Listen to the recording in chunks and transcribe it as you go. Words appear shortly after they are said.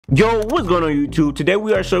Yo, what's going on YouTube? Today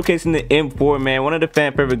we are showcasing the M4, man, one of the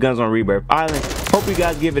fan favorite guns on Rebirth Island. Hope you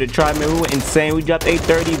guys give it a try, man. We went insane. We dropped a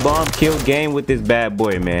 30 bomb kill game with this bad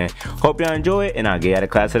boy, man. Hope y'all enjoy it, and I'll get out of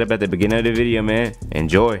class setup at the beginning of the video, man.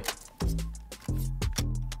 Enjoy.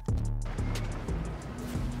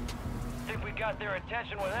 Think we got their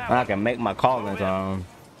attention with that I can make my callings on.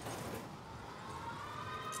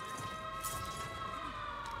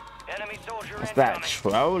 enemy soldier What's that incoming.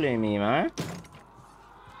 trolling me, man?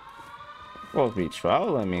 Supposed to be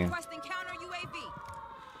trolling me. Requesting counter UAV.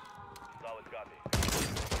 Solid copy.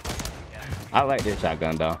 I like this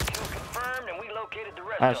shotgun though. Kill confirmed, and we located the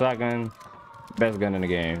rest That of them. shotgun, best gun in the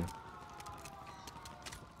game.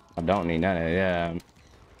 I don't need none of it. Yeah.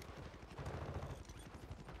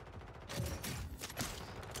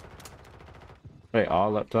 Wait,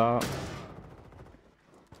 all up top.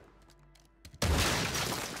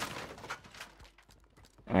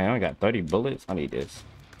 Man, I only got 30 bullets. I need this.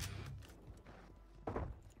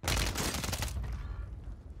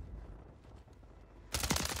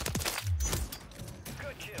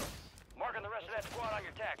 Good kill. Marking the rest of that squad on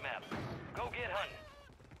your tac map. Go get hunting.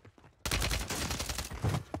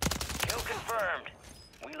 Kill confirmed.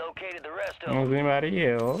 We located the rest of them. What's anybody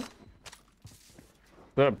else? Is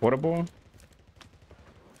that a portable?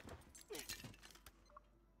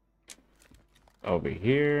 Over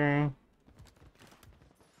here.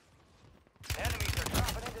 Enemies are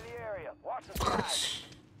dropping into the area. Watch the side.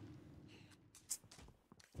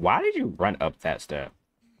 Why did you run up that step?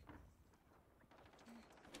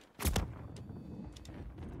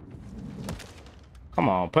 Come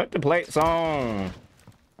on, put the plates on.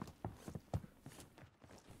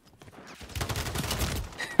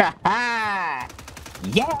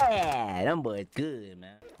 Yeah, them boys good,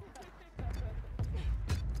 man.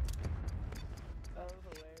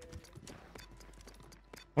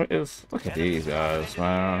 Look at these guys,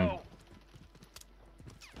 man.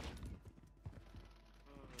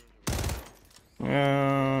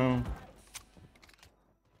 Yeah.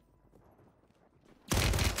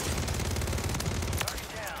 Target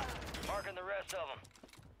down. Marking the rest of them.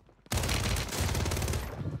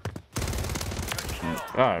 Good kill.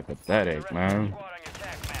 God, The pathetic, rest man. of the squad on your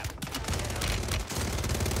tac map.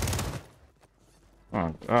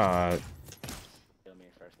 Oh God.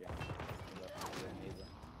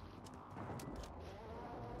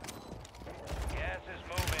 Gas is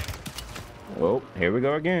moving. Well, here we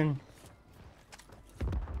go again.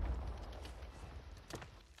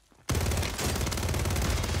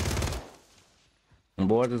 Them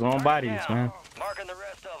boys is on bodies, Down. man. Marking the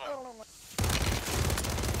rest of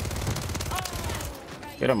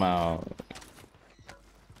them. Get them out.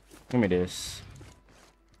 Give me this.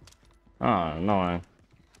 Oh, no.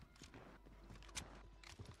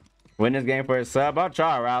 Win this game for a sub. I'll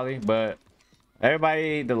try, Riley, but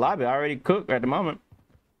everybody, the lobby already cooked at the moment.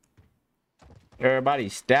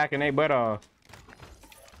 Everybody's stacking their butt off.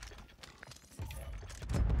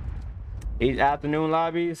 These afternoon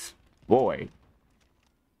lobbies, boy.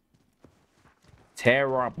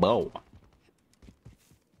 Terrible.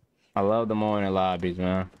 I love the morning lobbies,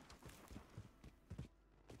 man.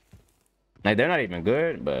 Like, they're not even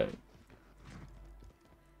good, but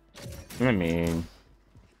I mean,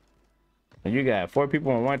 if you got 4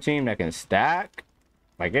 people on one team that can stack,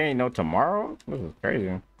 like there ain't no tomorrow. This is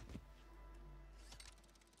crazy.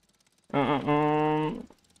 I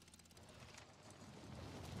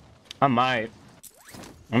might.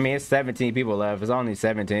 I mean, it's 17 people left. It's only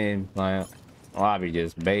 17. Like, lobby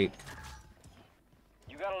just bait.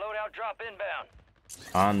 You got a loadout drop inbound.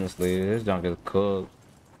 Honestly, this junk is cooked.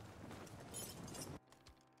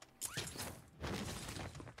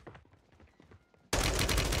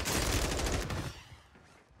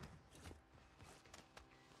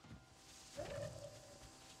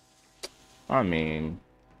 I mean,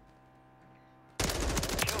 Kill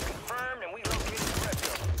confirmed, and we located the rest of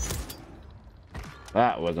them.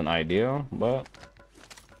 that wasn't ideal, but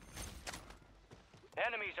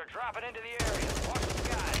Enemies are dropping into the area. Watch the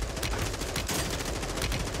skies.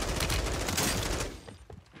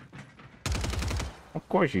 of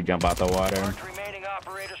course you jump out the water. Marked remaining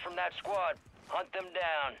operators from that squad. Hunt them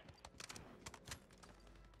down.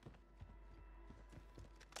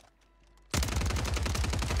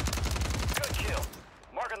 Good kill.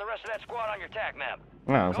 Marking the rest of that squad on your tac map.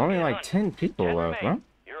 Wow, it's Go only get like hunting. 10 people 10 left, remain. huh?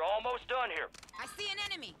 You're almost done here. I see an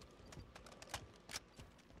enemy.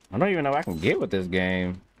 I don't even know what I can get with this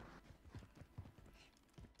game.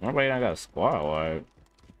 Nobody done got a squad wipe.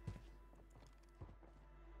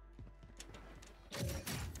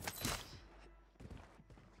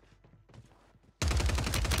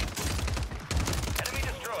 Enemy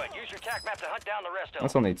destroyed. Use your tac map to hunt down the rest of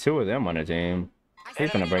That's them. only 2 of them on the team.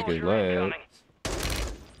 He's gonna break his leg.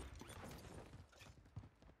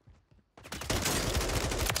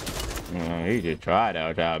 He just tried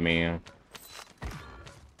out me.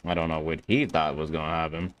 I don't know what he thought was gonna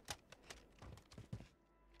happen.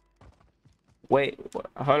 Wait,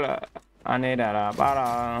 hold up. I need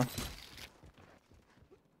that.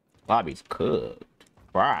 Lobby's cooked.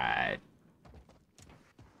 Fried.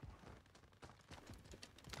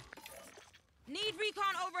 Need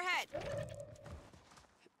recon overhead.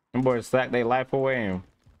 Them boys sacked their life away.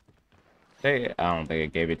 And I don't think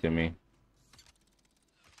it gave it to me.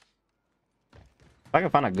 If I can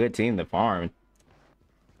find a good team to farm.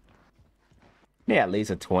 Yeah, at least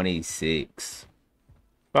a 26.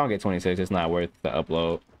 If I don't get 26, it's not worth the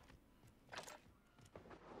upload.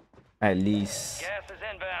 At least. Gas is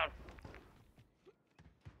inbound.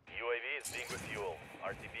 UAV is being refueled.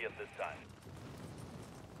 RTB at this time.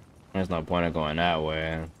 There's no point of going that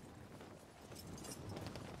way.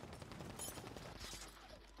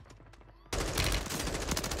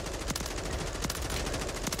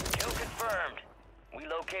 Kill confirmed. We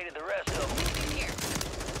located the rest of them. Moving here.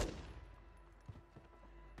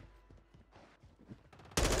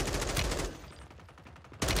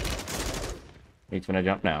 He's gonna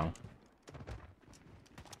jump now.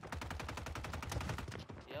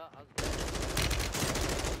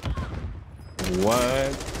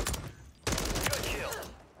 What? Good kill.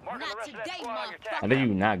 Marking the Not rest of that today, squad on your motherfucker. tac How did map.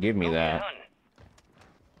 you not give me Go get that? hunting.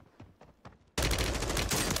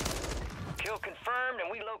 Kill confirmed, and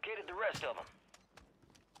we located the rest of them.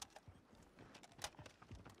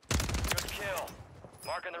 Good kill.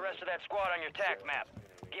 Marking the rest of that squad on your tac map.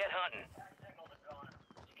 Get hunting.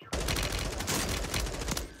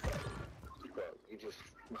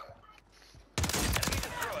 Enemy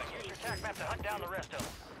destroyed. Use your tac map to hunt down the rest of them.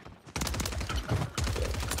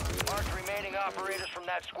 Mark remaining operators from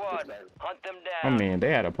that squad. Hunt them I down. mean,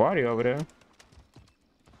 they had a party over there.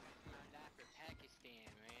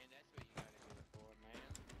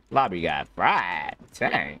 Lobby got fried.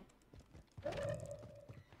 Dang.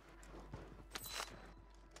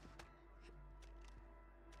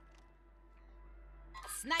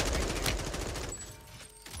 Sniper.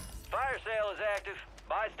 Fire sale is active.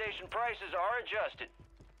 Buy station prices are adjusted.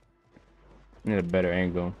 Need a better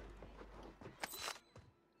angle.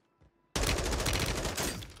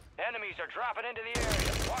 Enemies are dropping into the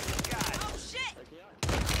area. Watch the skies. Oh shit!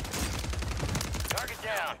 Target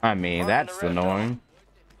down. I mean, Marking that's the rest of annoying.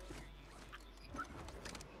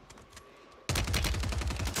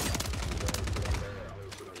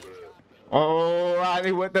 Oh,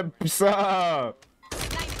 Riley with the sub.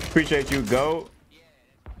 Sniper. Appreciate you, GOAT.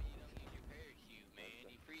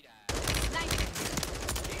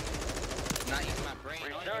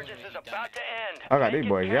 Resurgence is about to end. I got Make these it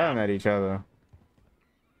boys count. yelling at each other.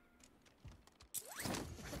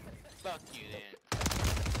 Fuck you then.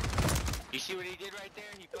 You see what he did right there?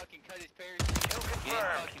 He fucking cut his parachute. Kill He didn't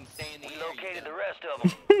confirmed. fucking stay in the We air. located the rest of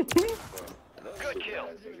them. Good kill.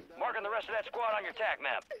 Marking the rest of that squad on your tac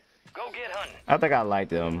map. Go get hunting. I think I like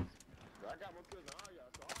them.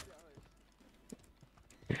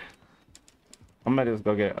 I'm gonna just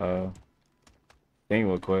go get thing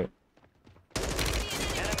real quick.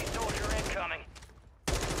 Enemy soldier incoming.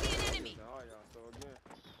 See an enemy.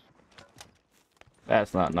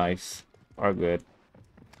 That's not nice or good.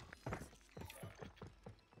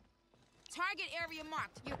 Target area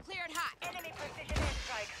marked. You're cleared hot. Enemy precision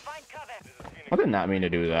airstrike. Find cover. I did not mean to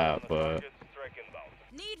do that, but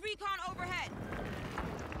Need recon overhead.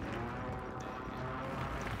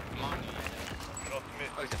 Come on, man.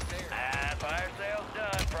 Oh, it's a fair. Fire sale's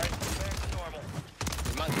done. Price is back to normal.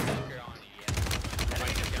 There must be sucker on you, yeah.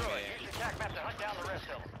 Enemy destroyed. Use your tac map to hunt down the rest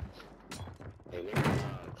of them.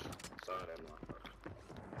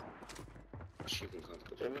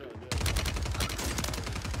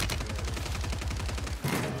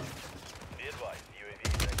 Be advised. UAV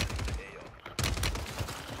is exiting the AO.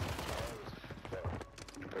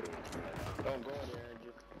 Don't go there and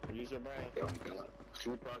just use your brain.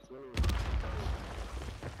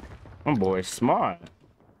 my boy's smart.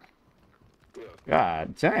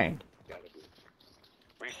 God dang.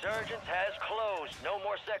 Resurgence has closed. No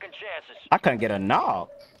more second chances. I couldn't get a knock.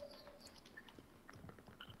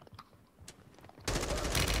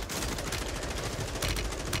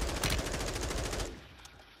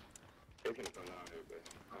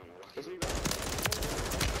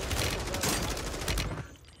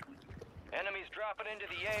 Enemies dropping into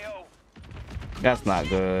the AO. That's not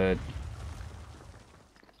good.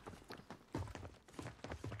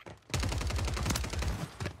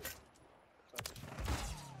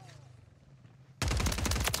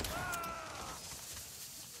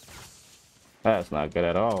 That's not good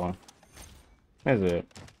at all. Is it?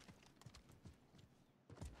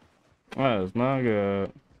 That is not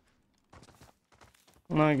good.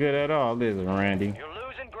 Not good at all, this is Randy. You're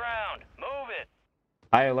losing ground. Move it.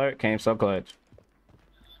 High alert came so clutch.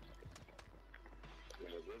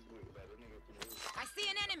 I see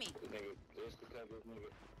an enemy.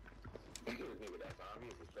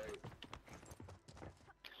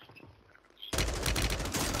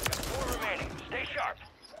 Got 4 remaining. Stay sharp.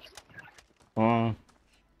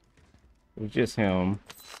 It was just him.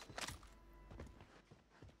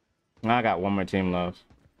 I got one more team left.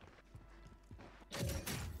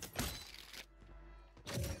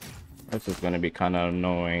 This is gonna be kind of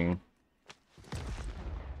annoying.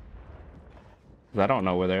 'Cause I don't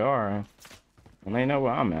know where they are. And they know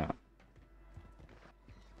where I'm at.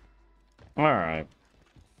 Alright.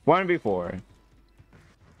 1v4.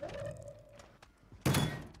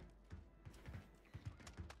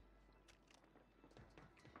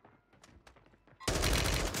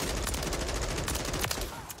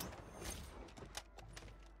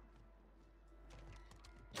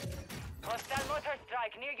 Hostile motor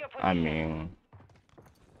strike near your position. I mean...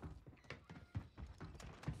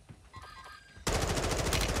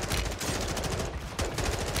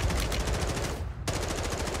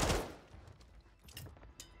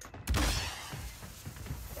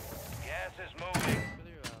 Gas is moving.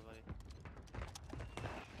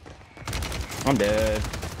 I'm dead.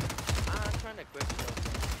 I'm trying to quit though.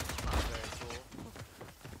 It's not very cool.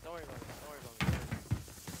 Don't worry about it. Don't worry about it.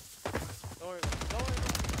 Don't worry about it. Don't worry about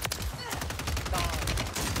it.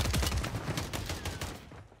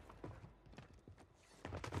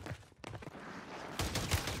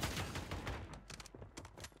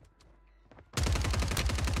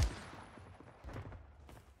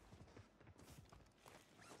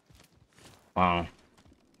 Wow.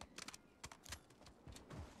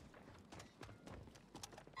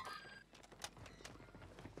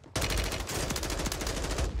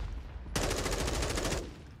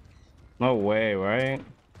 No way, right?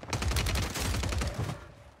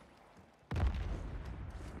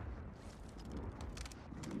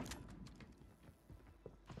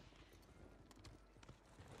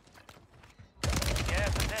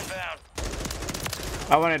 Gas is inbound.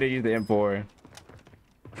 I wanted to use the M4.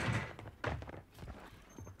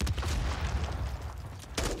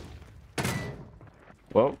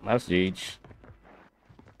 Well, that's Jeech.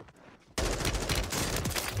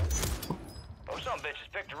 Oh, some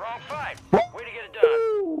bitches picked the wrong fight. Way to get it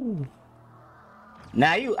done.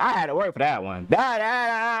 Now I had to work for that one.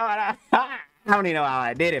 I don't even know how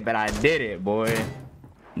I did it, but I did it, boy.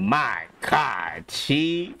 My God,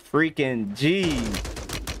 freaking G.